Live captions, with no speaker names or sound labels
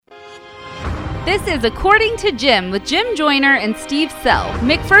This is According to Jim with Jim Joyner and Steve Sell,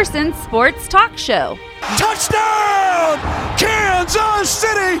 McPherson's sports talk show. Touchdown! Kansas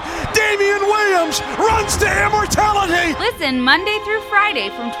City! Damian Williams runs to immortality! Listen Monday through Friday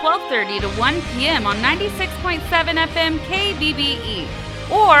from 12:30 to 1 p.m. on 96.7 FM KBBE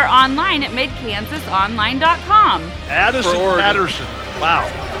or online at midkansasonline.com. Addison Patterson. Wow.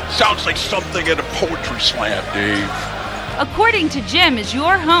 Sounds like something at a poetry slam, Dave. According to Jim is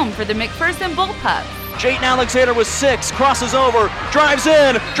your home for the McPherson Bullpups. Jayden Alexander with 6, crosses over, drives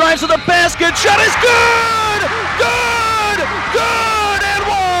in, drives to the basket, shot is good! Good, and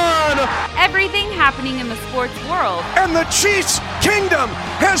one! Everything happening in the sports world. And the Chiefs Kingdom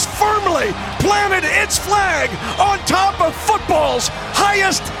has firmly planted its flag on top of football's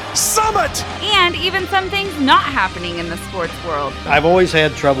highest summit. And even some things not happening in the sports world. I've always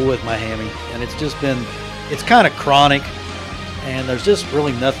had trouble with my hammy, and it's kind of chronic, and there's just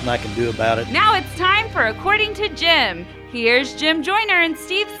really nothing I can do about it. Now it's time for According to Jim. Here's Jim Joyner and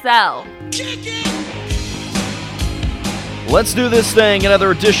Steve Sell. Let's do this thing. Another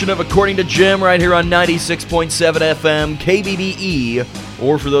edition of According to Jim right here on 96.7 FM KBBE,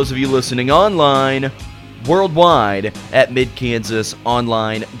 or for those of you listening online, worldwide at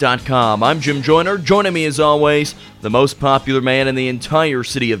midkansasonline.com. I'm Jim Joyner. Joining me as always, the most popular man in the entire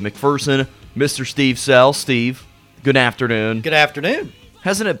city of McPherson, Mr. Steve Sell. Steve, good afternoon. Good afternoon.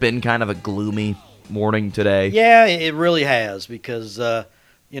 Hasn't it been kind of a gloomy morning today? Yeah, it really has, because,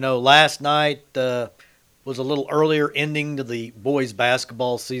 last night was a little earlier ending to the boys'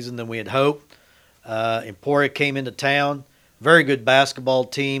 basketball season than we had hoped. Emporia came into town, very good basketball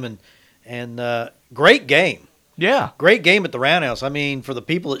team, and great game. Yeah. Great game at the Roundhouse. I mean, for the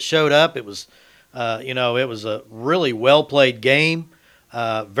people that showed up, it was, it was a really well-played game,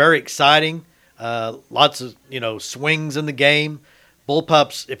 very exciting. Lots of, swings in the game.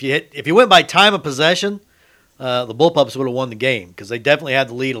 Bullpups, if you went by time of possession, the Bullpups would have won the game because they definitely had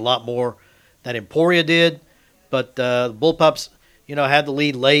the lead a lot more than Emporia did. But the Bullpups, had the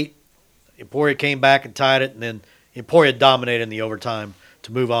lead late. Emporia came back and tied it, and then Emporia dominated in the overtime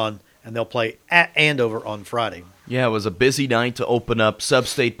to move on, and they'll play at Andover on Friday. Yeah, it was a busy night to open up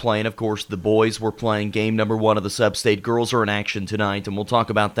Sub-State play, and of course the boys were playing game number 1 of the Sub-State. Girls are in action tonight, and we'll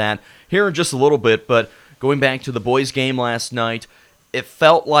talk about that here in just a little bit. But going back to the boys' game last night, it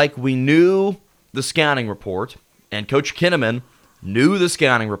felt like we knew the scouting report, and Coach Kinnaman knew the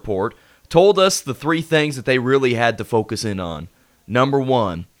scouting report, told us the 3 things that they really had to focus in on. Number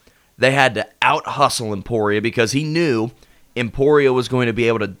 1, they had to out-hustle Emporia because he knew Emporia was going to be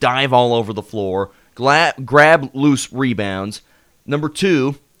able to dive all over the floor, grab loose rebounds. Number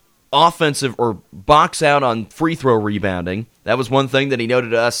 2, offensive or box out on free throw rebounding. That was one thing that he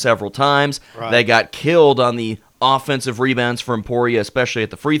noted to us several times. Right. They got killed on the offensive rebounds for Emporia, especially at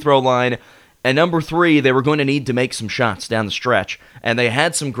the free throw line. And number 3, they were going to need to make some shots down the stretch. And they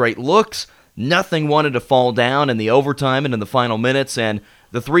had some great looks. Nothing wanted to fall down in the overtime and in the final minutes. And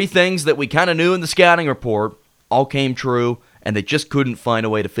the 3 things that we kind of knew in the scouting report all came true, and they just couldn't find a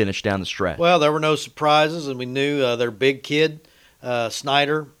way to finish down the stretch. Well, there were no surprises, and we knew their big kid,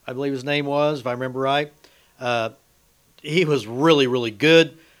 Snyder, I believe his name was, if I remember right. He was really, really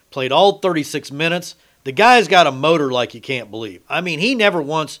good, played all 36 minutes. The guy's got a motor like you can't believe. I mean, he never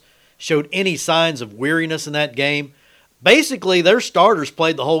once showed any signs of weariness in that game. Basically, their starters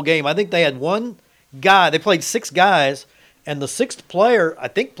played the whole game. I think they had one guy. They played 6 guys, and the 6th player, I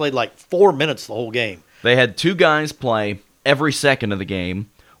think, played like 4 minutes the whole game. They had 2 guys play every second of the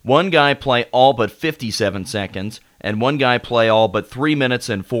game, 1 guy play all but 57 seconds, and 1 guy play all but 3 minutes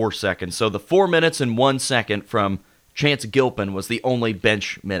and 4 seconds. So the 4 minutes and 1 second from Chance Gilpin was the only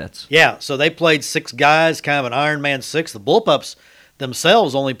bench minutes. Yeah, so they played 6 guys, kind of an Iron Man 6. The Bullpups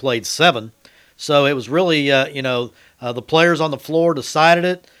themselves only played 7. So it was really, the players on the floor decided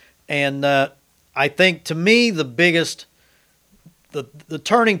it. And I think, to me, the biggest, the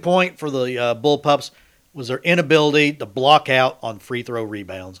turning point for the Bullpups was their inability to block out on free throw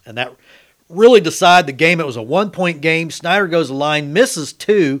rebounds. And that really decided the game. It was a 1-point game. Snyder goes to the line, misses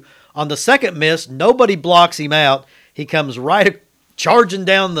 2. On the second miss, nobody blocks him out. He comes right charging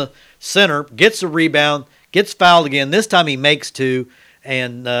down the center, gets the rebound, gets fouled again. This time he makes 2.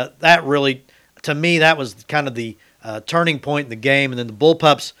 And that really, to me, that was kind of the turning point in the game. And then the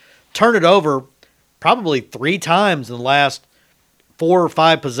Bullpups turned it over probably 3 times in the last 4 or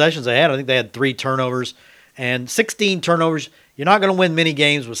 5 possessions they had. I think they had 3 turnovers and 16 turnovers. You're not going to win many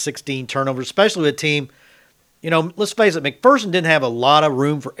games with 16 turnovers, especially with a team. Let's face it, McPherson didn't have a lot of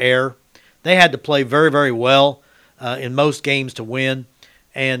room for error. They had to play very, very well in most games to win.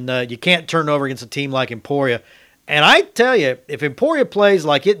 And you can't turn over against a team like Emporia. And I tell you, if Emporia plays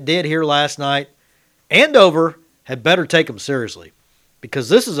like it did here last night, Andover had better take them seriously, because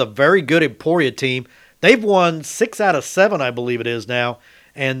this is a very good Emporia team. They've won 6 out of 7, I believe it is now,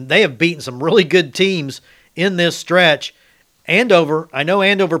 and they have beaten some really good teams in this stretch. Andover, I know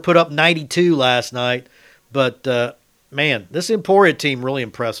Andover put up 92 last night, but man, this Emporia team really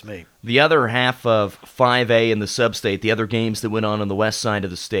impressed me. The other half of 5A in the sub-state, the other games that went on the west side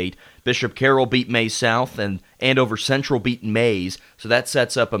of the state, Bishop Carroll beat Maize South, and Andover Central beat Maize. So that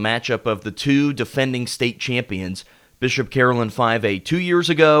sets up a matchup of the two defending state champions, Bishop Carroll in 5A 2 years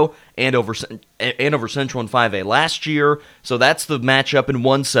ago, Andover Central in 5A last year. So that's the matchup in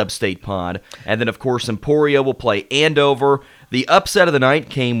one sub-state pod. And then, of course, Emporia will play Andover. The upset of the night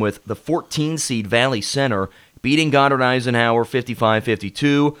came with the 14-seed Valley Center beating Goddard Eisenhower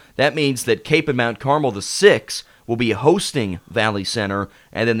 55-52. That means that Cape and Mount Carmel, the 6, will be hosting Valley Center.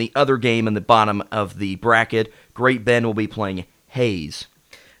 And then the other game in the bottom of the bracket, Great Bend will be playing Hayes.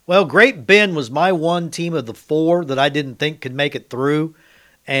 Well, Great Bend was my one team of the 4 that I didn't think could make it through.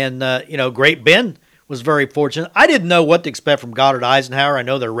 And, Great Bend was very fortunate. I didn't know what to expect from Goddard Eisenhower. I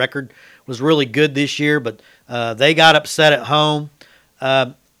know their record was really good this year, but they got upset at home.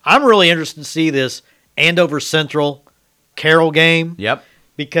 I'm really interested to see this Andover Central Carroll game. Yep.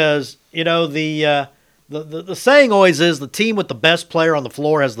 Because, the saying always is the team with the best player on the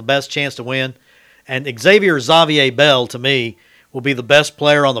floor has the best chance to win. And Xavier Bell, to me, will be the best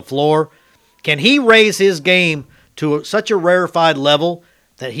player on the floor. Can he raise his game to such a rarefied level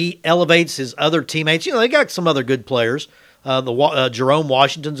that he elevates his other teammates? They got some other good players. Jerome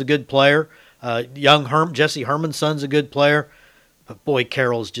Washington's a good player. Jesse Hermanson's a good player. But boy,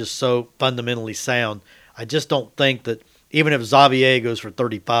 Carroll is just so fundamentally sound. I just don't think that even if Xavier goes for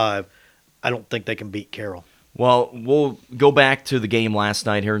 35, I don't think they can beat Carroll. Well, we'll go back to the game last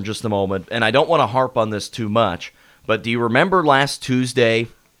night here in just a moment, and I don't want to harp on this too much, but do you remember last Tuesday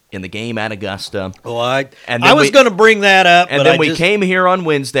in the game at Augusta? Oh, I was going to bring that up. And then we came here on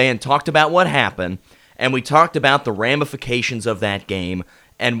Wednesday and talked about what happened, and we talked about the ramifications of that game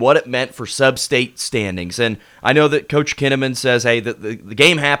and what it meant for sub-state standings. And I know that Coach Kinnaman says, hey, the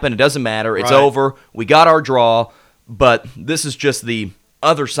game happened, it doesn't matter, it's over, we got our draw, but this is just the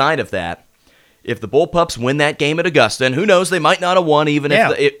other side of that. If the Bullpups win that game at Augusta, and who knows, they might not have won even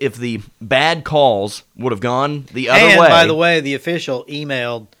if the bad calls would have gone the other way. And, by the way, the official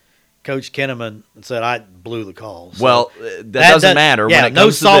emailed Coach Kinnaman and said, I blew the call. So well, that doesn't matter when it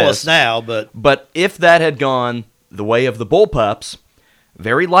comes to this. No solace now. But if that had gone the way of the Bullpups,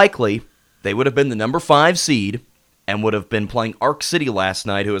 very likely they would have been the number 5 seed and would have been playing Ark City last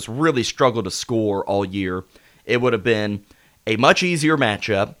night, who has really struggled to score all year. It would have been a much easier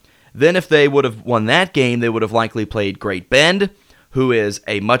matchup. Then if they would have won that game, they would have likely played Great Bend, who is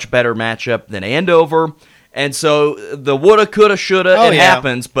a much better matchup than Andover. And so the woulda, coulda, shoulda,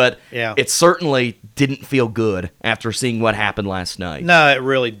 happens, but it certainly didn't feel good after seeing what happened last night. No, it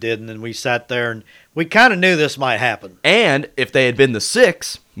really didn't, and we sat there and we kind of knew this might happen. And if they had been the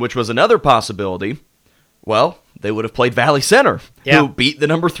 6, which was another possibility, well, they would have played Valley Center, who beat the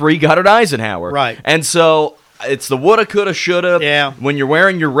number 3 Goddard Eisenhower. Right. And so it's the woulda, coulda, shoulda when you're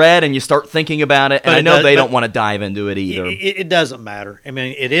wearing your red and you start thinking about it. And I know they don't want to dive into it either. It doesn't matter. I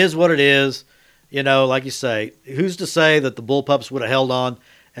mean, it is what it is. Like you say, who's to say that the Bullpups would have held on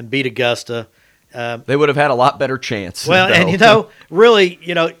and beat Augusta? They would have had a lot better chance. Well, and, really,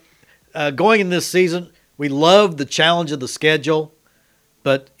 going in this season, we love the challenge of the schedule.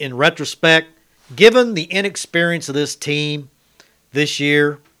 But in retrospect, given the inexperience of this team this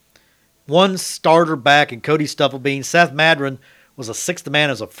year, one starter back in Cody Stufflebean. Seth Madron was a 6th man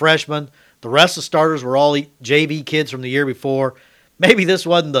as a freshman. The rest of the starters were all JV kids from the year before. Maybe this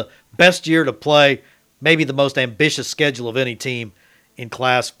wasn't the best year to play, maybe the most ambitious schedule of any team in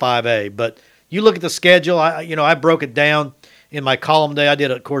Class 5A. But you look at the schedule, I broke it down in my column today. I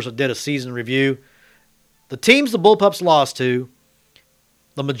did a season review. The teams the Bullpups lost to,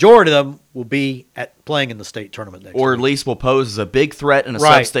 the majority of them will be playing in the state tournament next Or week. at least will pose as a big threat in a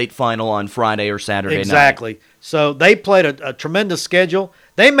sub-state final on Friday or Saturday night. Exactly. So they played a tremendous schedule.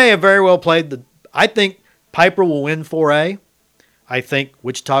 They may have very well played I think Piper will win 4A. I think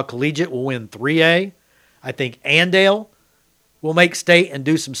Wichita Collegiate will win 3A. I think Andale will make state and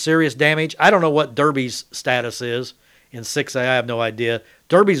do some serious damage. I don't know what Derby's status is in 6A. I have no idea.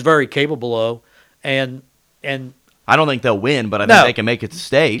 Derby's very capable, though. And I don't think they'll win, but I think they can make it to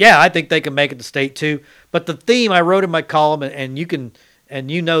state. Yeah, I think they can make it to state too. But the theme I wrote in my column, and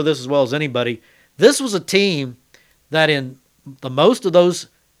you know this as well as anybody, this was a team that in the most of those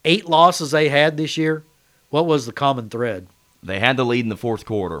 8 losses they had this year, what was the common thread? They had the lead in the fourth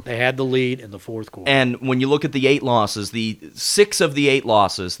quarter. They had the lead in the fourth quarter. And when you look at the 8 losses, the 6 of the 8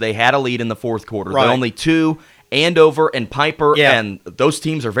 losses, they had a lead in the fourth quarter. Right. The only 2, Andover and Piper, and those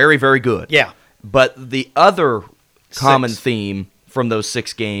teams are very, very good. Yeah. But the other common theme from those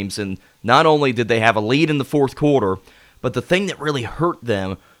 6 games, and not only did they have a lead in the fourth quarter, but the thing that really hurt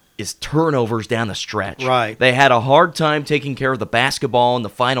them is turnovers down the stretch. Right. They had a hard time taking care of the basketball in the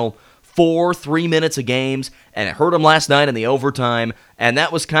final 3 minutes of games, and it hurt them last night in the overtime, and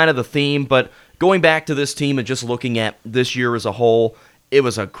that was kind of the theme. But going back to this team and just looking at this year as a whole, it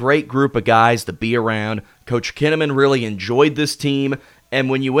was a great group of guys to be around. Coach Kinnaman really enjoyed this team, and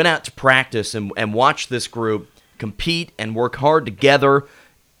when you went out to practice and watched this group compete and work hard together,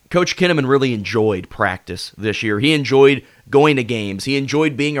 Coach Kinnaman really enjoyed practice this year. He enjoyed going to games. He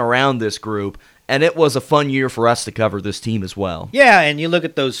enjoyed being around this group. And it was a fun year for us to cover this team as well. Yeah, and you look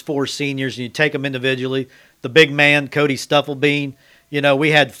at those 4 seniors and you take them individually. The big man, Cody Stufflebean, we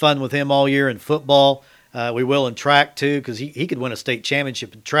had fun with him all year in football. We will in track too, because he could win a state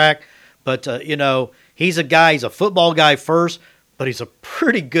championship in track. But, he's a football guy first, but he's a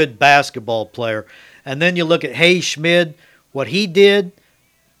pretty good basketball player. And then you look at Hayes Schmid, what he did,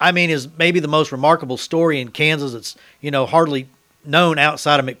 is maybe the most remarkable story in Kansas. It's, hardly known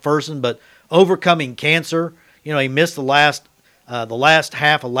outside of McPherson, but overcoming cancer. He missed the last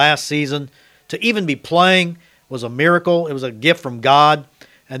half of last season. To even be playing was a miracle. It was a gift from God.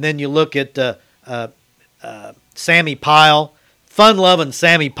 And then you look at Sammy Pyle, fun-loving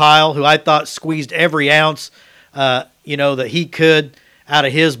Sammy Pyle, who I thought squeezed every ounce, that he could out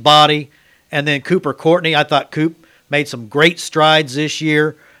of his body. And then Cooper Courtney, I thought Coop made some great strides this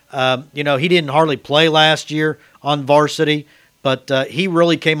year. He didn't hardly play last year on varsity, but he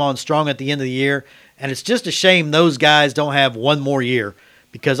really came on strong at the end of the year. And it's just a shame those guys don't have one more year,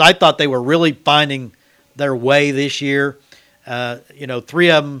 because I thought they were really finding their way this year. 3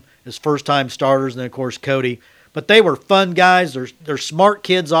 of them as first-time starters, and then, of course, Cody. But they were fun guys. They're smart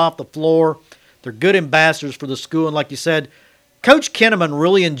kids off the floor. They're good ambassadors for the school. And like you said, Coach Kinnaman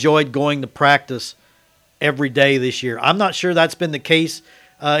really enjoyed going to practice every day this year. I'm not sure that's been the case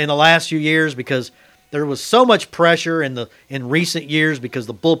in the last few years, because there was so much pressure in recent years because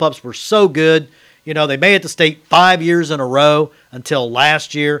the Bullpups were so good. They made it to state 5 years in a row until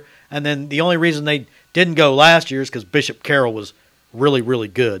last year. And then the only reason they didn't go last year is because Bishop Carroll was really, really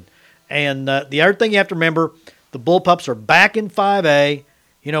good. And the other thing you have to remember, the Bullpups are back in 5A.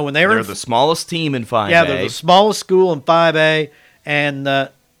 They're the smallest team in 5A. Yeah, they're the smallest school in 5A. And,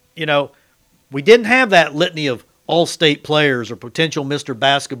 we didn't have that litany of all-state players or potential Mr.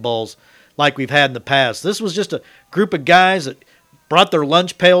 Basketballs like we've had in the past. This was just a group of guys that brought their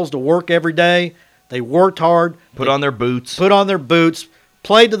lunch pails to work every day. They worked hard. Put on their boots,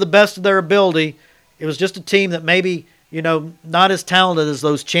 played to the best of their ability. It was just a team that maybe, not as talented as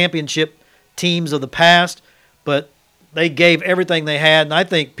those championship teams of the past, but they gave everything they had. And I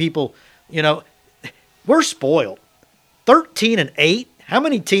think people, we're spoiled. 13-8. How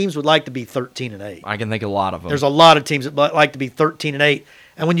many teams would like to be 13-8? I can think of a lot of them. There's a lot of teams that like to be 13-8.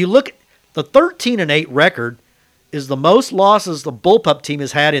 And when you look at the 13-8 record, is the most losses the Bullpup team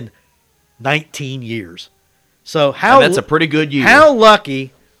has had in 19 years. So that's a pretty good year. How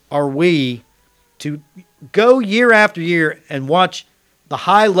lucky are we to go year after year and watch the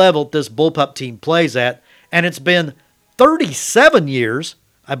high level this Bullpup team plays at? And it's been 37 years,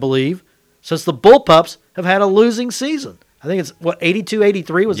 I believe, since the Bullpups have had a losing season. I think it's,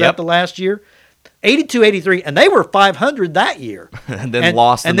 82-83 was that the last year? 82-83, and they were 500 that year. and then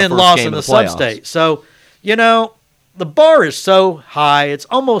lost in the first game of the playoffs. Sub-state. So, the bar is so high, it's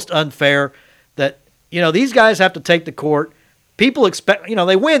almost unfair that, these guys have to take the court. People expect,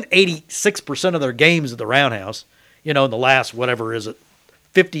 they win 86% of their games at the Roundhouse. In the last,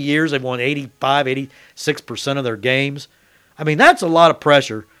 50 years, they've won 86% of their games. That's a lot of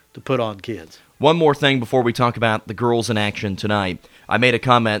pressure to put on kids. One more thing before we talk about the girls in action tonight. I made a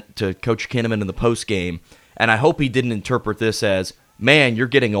comment to Coach Kinnaman in the postgame, and I hope he didn't interpret this as, man, you're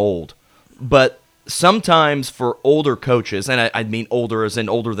getting old. But sometimes for older coaches, and I mean older as in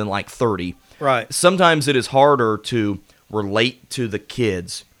older than like 30, right? Sometimes it is harder to relate to the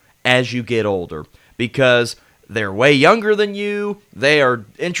kids as you get older because they're way younger than you. They are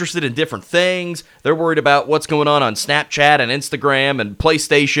interested in different things. They're worried about what's going on Snapchat and Instagram and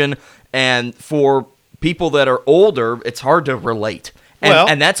PlayStation. And for people that are older, it's hard to relate.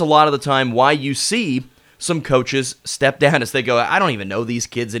 And that's a lot of the time why you see some coaches step down as they go, I don't even know these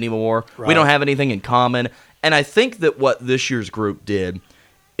kids anymore. Right. We don't have anything in common. And I think that what this year's group did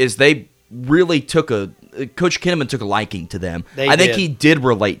is they really took a Coach Kinnaman took a liking to them. I think he did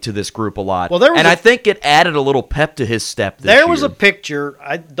relate to this group a lot. Well, I think it added a little pep to his step this year. There was a picture.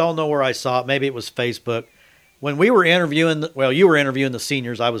 I don't know where I saw it. Maybe it was Facebook. When we were interviewing, you were interviewing the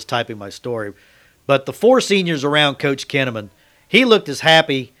seniors. I was typing my story. But the 4 seniors around Coach Kinnaman, he looked as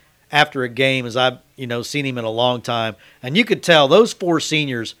happy after a game as I've seen him in a long time. And you could tell those 4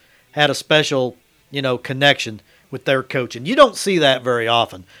 seniors had a special connection with their coach. And you don't see that very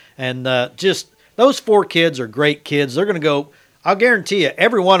often. And just those 4 kids are great kids. They're going to go, I'll guarantee you,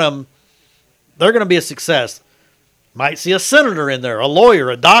 every one of them, they're going to be a success. Might see a senator in there, a lawyer,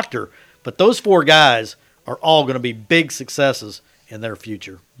 a doctor. But those 4 guys are all going to be big successes in their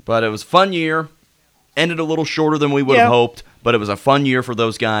future. But it was a fun year. Ended a little shorter than we would have hoped, but it was a fun year for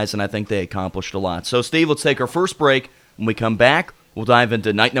those guys, and I think they accomplished a lot. So, Steve, let's take our first break. When we come back, we'll dive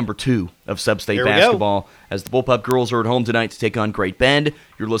into night number 2 of Sub-State basketball as the Bullpup girls are at home tonight to take on Great Bend.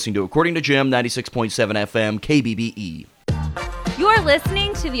 You're listening to According to Jim, 96.7 FM, KBBE. You're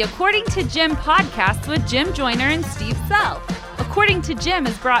listening to the According to Jim podcast with Jim Joyner and Steve Self. According to Jim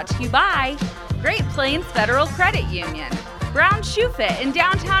is brought to you by Great Plains Federal Credit Union, Brown Shoe Fit in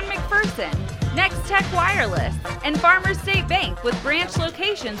downtown McPherson, Next Tech Wireless, and Farmers State Bank with branch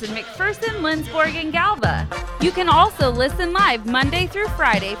locations in McPherson, Lindsborg, and Galva. You can also listen live Monday through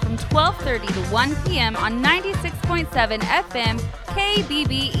Friday from 12:30 to 1 p.m. on 96.7 FM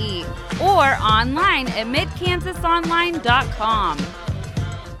KBBE or online at midkansasonline.com.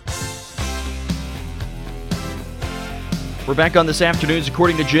 We're back on this afternoon's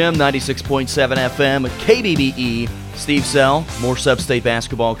According to Jim, 96.7 FM KBBE. Steve Sell, more Sub-State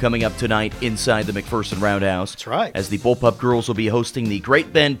basketball coming up tonight inside the McPherson Roundhouse. That's right. As the Bullpup girls will be hosting the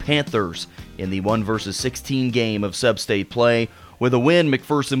Great Bend Panthers in the 1-16 game of Sub-State play. With a win,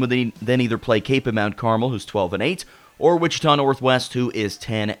 McPherson would then either play Cape and Mount Carmel, who's 12-8, or Wichita Northwest, who is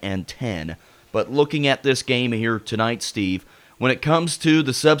 10-10. But looking at this game here tonight, Steve, when it comes to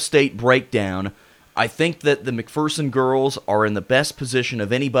the Sub-State breakdown, I think that the McPherson girls are in the best position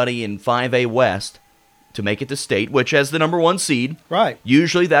of anybody in 5A West to make it to state, which has the number 1 seed. Right.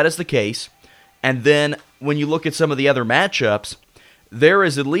 Usually that is the case. And then when you look at some of the other matchups, there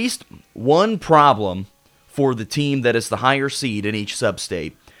is at least one problem for the team that is the higher seed in each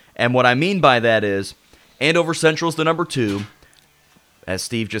sub-state. And what I mean by that is Andover Central is the number 2, as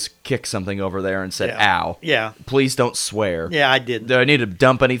Steve just kicked something over there and said, ow. Yeah. Please don't swear. Yeah, I did. Do I need to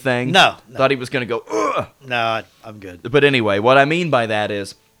dump anything? No. Thought he was going to go, ugh. No, I'm good. But anyway, what I mean by that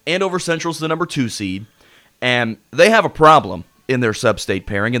is Andover Central is the number 2 seed. And they have a problem in their sub-state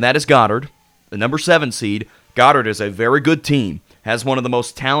pairing, and that is Goddard, the number 7 seed. Goddard is a very good team, has one of the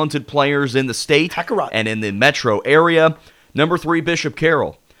most talented players in the state and in the metro area. Number 3, Bishop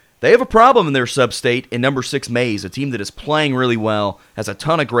Carroll. They have a problem in their sub-state in number 6, Mays, a team that is playing really well, has a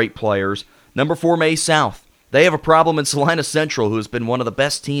ton of great players. Number 4, Mays South. They have a problem in Salina Central, who has been one of the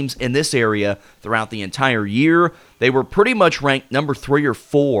best teams in this area throughout the entire year. They were pretty much ranked number 3 or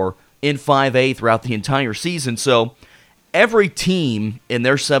 4 in 5A throughout the entire season. So every team in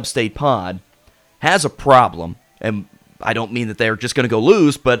their sub-state pod has a problem. And I don't mean that they're just going to go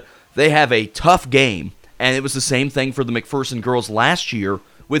lose, but they have a tough game. And it was the same thing for the McPherson girls last year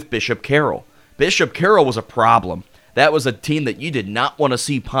with Bishop Carroll. Bishop Carroll was a problem. That was a team that you did not want to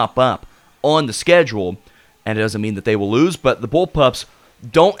see pop up on the schedule. And it doesn't mean that they will lose, but the Bullpups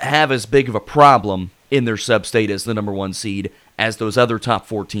don't have as big of a problem in their sub-state as the number 1 seed as those other top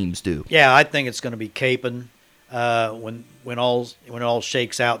 4 teams do. Yeah, I think it's going to be Capon when all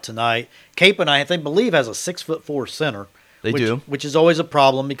shakes out tonight. Capon, I believe, has a 6'4" center. They do, which is always a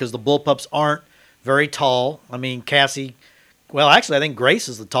problem because the Bullpups aren't very tall. I mean, Cassie. Well, actually, I think Grace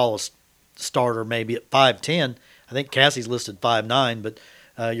is the tallest starter, maybe at 5'10". I think Cassie's listed 5'9", but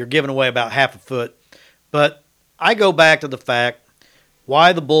you're giving away about half a foot. But I go back to the fact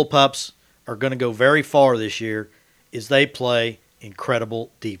why the Bullpups are going to go very far this year is they play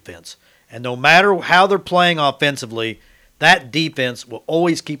incredible defense. And no matter how they're playing offensively, that defense will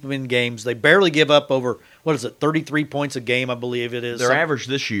always keep them in games. They barely give up over, 33 points a game, I believe it is. Their average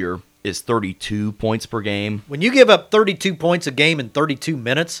this year is 32 points per game. When you give up 32 points a game in 32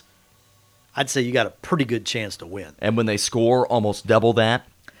 minutes, I'd say you got a pretty good chance to win. And when they score almost double that.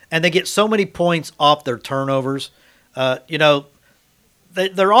 And they get so many points off their turnovers.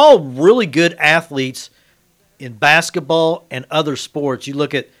 They're all really good athletes in basketball and other sports. You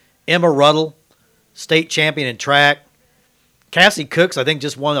look at Emma Ruddle, state champion in track. Cassie Cooks, I think,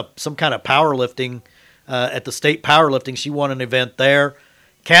 just won some kind of powerlifting at the state powerlifting. She won an event there.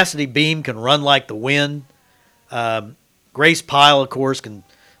 Cassidy Beam can run like the wind. Grace Pyle, of course, can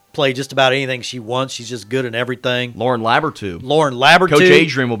play just about anything she wants. She's just good in everything. Lauren Labertu. Coach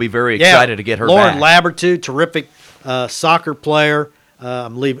Adrian will be very excited to get her Lauren back. Labertu, terrific soccer player.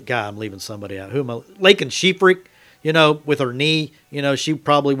 I'm leaving somebody out. Who am I? Lakin Shifrik, with her knee, she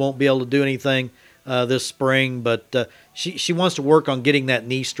probably won't be able to do anything this spring, but she wants to work on getting that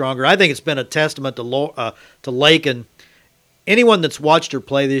knee stronger. I think it's been a testament to Lakin. Anyone that's watched her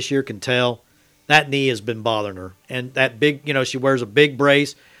play this year can tell that knee has been bothering her. And that big, she wears a big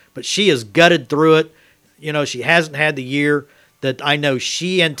brace, but she has gutted through it. She hasn't had the year that I know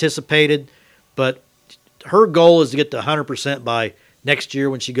she anticipated, but her goal is to get to 100% by next year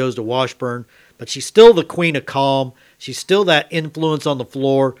when she goes to Washburn. But she's still the queen of calm. She's still that influence on the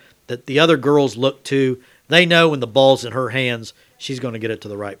floor that the other girls look to. They know when the ball's in her hands, she's going to get it to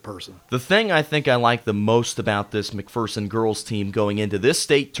the right person. The thing I think I like the most about this McPherson girls team going into this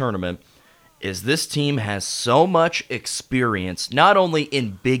state tournament is this team has so much experience, not only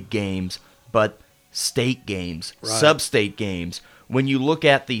in big games, but state games, sub-state games. When you look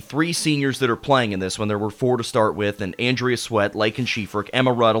at the 3 seniors that are playing in this one, there were 4 to start with, and Andrea Sweat, Lakin Shifrik,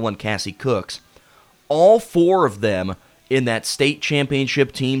 Emma Ruddle, and Cassie Cooks. All 4 of them in that state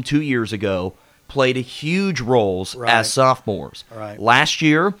championship team 2 years ago played huge roles as sophomores. Right. Last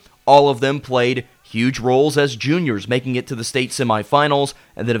year, all of them played huge roles as juniors, making it to the state semifinals,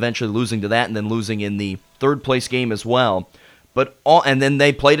 and then eventually losing to that, and then losing in the third-place game as well. And then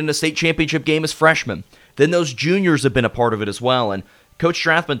they played in a state championship game as freshmen. Then those juniors have been a part of it as well, and Coach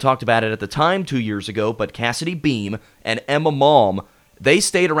Strathman talked about it at the time 2 years ago, but Cassidy Beam and Emma Malm, they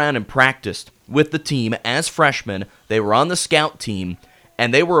stayed around and practiced with the team as freshmen. They were on the scout team,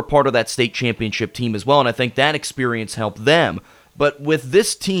 and they were a part of that state championship team as well, and I think that experience helped them. But with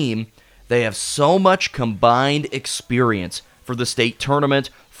this team, they have so much combined experience for the state tournament,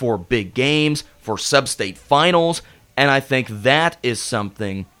 for big games, for sub-state finals, and I think that is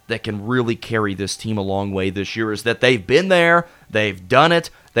something that can really carry this team a long way this year, is that they've been there, they've done it,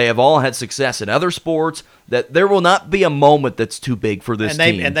 they have all had success in other sports, that there will not be a moment that's too big for this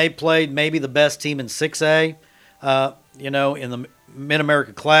team. And they played maybe the best team in 6A, in the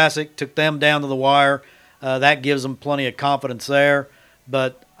Mid-America Classic, took them down to the wire. That gives them plenty of confidence there.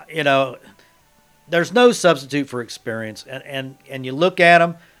 But, there's no substitute for experience. And you look at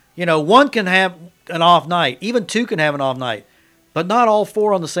them, one can have an off night. Even 2 can have an off night. But not all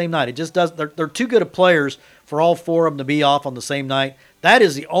 4 on the same night. It just does. They're too good of players for all 4 of them to be off on the same night. That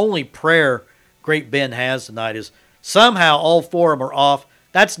is the only prayer Great Bend has tonight, is somehow all 4 of them are off.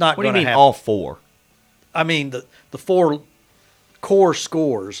 That's not going to happen. What do you mean all 4? I mean the 4 core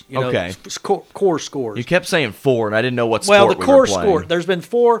scores. Okay. Core scores. You kept saying 4, and I didn't know what sport Well, the we core were playing. score. There's been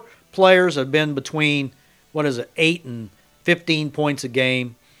 4 players have been between 8 and 15 points a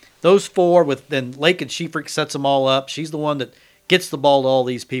game. Those 4 then Lakin Shifrik sets them all up. She's the one that gets the ball to all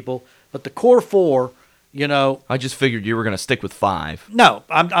these people. But the core 4, I just figured you were going to stick with 5. No,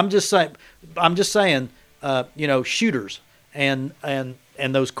 I'm just saying, shooters, and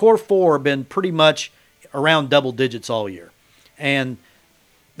those core 4 have been pretty much around double digits all year. And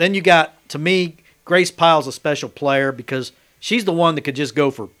then you got, to me, Grace Pyle's a special player because she's the one that could just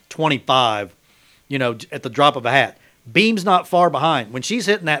go for 25, at the drop of a hat. Beam's not far behind. When she's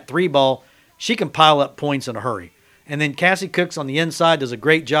hitting that 3 ball, she can pile up points in a hurry. And then Cassie Cooks on the inside does a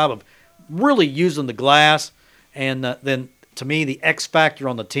great job of really using the glass. And then, to me, the X factor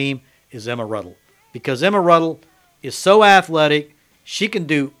on the team is Emma Ruddle. Because Emma Ruddle is so athletic. She can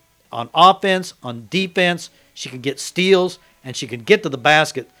do on offense, on defense. She can get steals, and she can get to the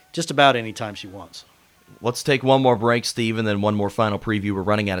basket just about any time she wants. Let's take one more break, Steve, and then one more final preview. We're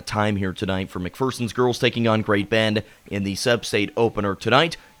running out of time here tonight for McPherson's girls taking on Great Bend in the sub-state opener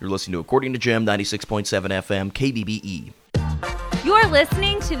tonight. You're listening to According to Jim, 96.7 FM, KBBE. You're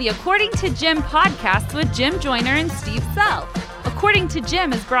listening to the According to Jim podcast with Jim Joyner and Steve Self. According to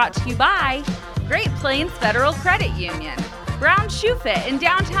Jim is brought to you by Great Plains Federal Credit Union, Brown Shoe Fit in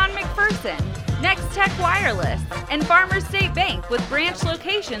downtown McPherson, Next Tech Wireless, and Farmers State Bank with branch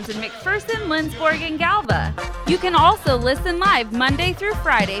locations in McPherson, Lindsborg, and Galva. You can also listen live Monday through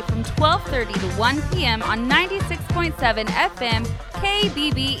Friday from 12:30 to 1 p.m. on 96.7 FM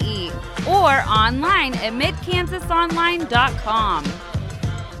KBBE or online at midkansasonline.com.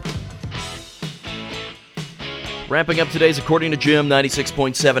 Wrapping up today's According to Jim,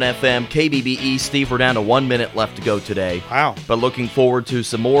 96.7 FM, KBBE. Steve, we're down to 1 minute left to go today. Wow. But looking forward to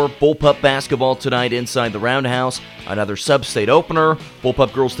some more Bullpup basketball tonight inside the Roundhouse. Another sub-state opener.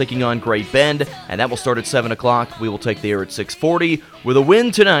 Bullpup girls taking on Great Bend, and that will start at 7 o'clock. We will take the air at 6:40. With a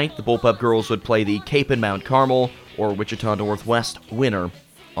win tonight, the Bullpup girls would play the Cape and Mount Carmel or Wichita Northwest winner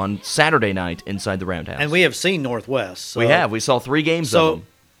on Saturday night inside the Roundhouse. And we have seen Northwest. So, we have. We saw 3 games of them.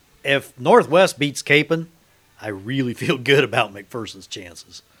 if Northwest beats Capon, I really feel good about McPherson's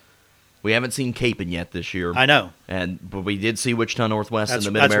chances. We haven't seen Capon yet this year. I know. But we did see Wichita Northwest in the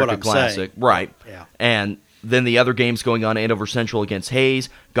That's what Mid-America I'm Classic. saying. Right. Yeah. And then the other games going on, Andover Central against Hayes,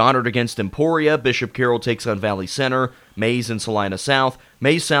 Goddard against Emporia, Bishop Carroll takes on Valley Center, Mays and Salina South,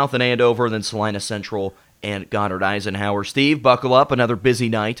 Mays South and Andover, then Salina Central and Goddard Eisenhower. Steve, buckle up, another busy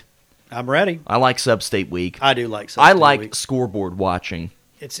night. I'm ready. I like Sub-State Week. I do like I Sub-State like Week. scoreboard watching.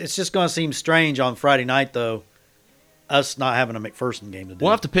 It's just going to seem strange on Friday night, though, us not having a McPherson game to do.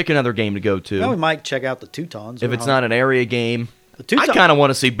 We'll have to pick another game to go to. Well, we might check out the Teutons. If it's not an area game, the I kind of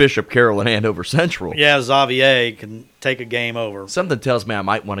want to see Bishop Carroll and Andover Central. Yeah, Xavier can take a game over. Something tells me I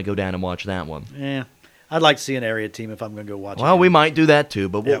might want to go down and watch that one. Yeah, I'd like to see an area team if I'm going to go watch it. Well, we might do that too,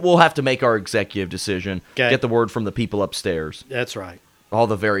 but Yeah. we'll have to make our executive decision. 'Kay. Get the word from the people upstairs. That's right. All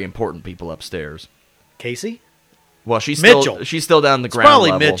the very important people upstairs. Casey? Well, she's Mitchell. still down the ground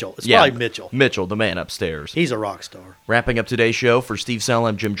probably level. Mitchell. It's probably Mitchell. Mitchell, the man upstairs. He's a rock star. Wrapping up today's show, for Steve Sell,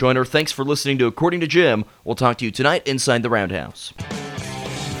 I'm Jim Joyner. Thanks for listening to According to Jim. We'll talk to you tonight inside the Roundhouse.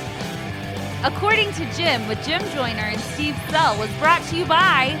 According to Jim with Jim Joyner and Steve Sell was brought to you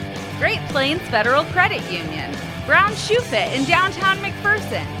by Great Plains Federal Credit Union, Brown Shoe Fit in downtown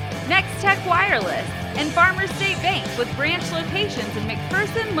McPherson, Next Tech Wireless, and Farmers State Bank with branch locations in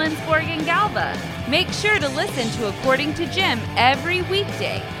McPherson, Lindsborg, and Galva. Make sure to listen to According to Jim every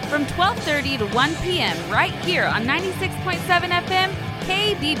weekday from 12:30 to 1 p.m. right here on 96.7 FM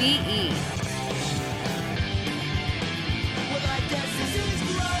KBBE. Well, I guess it's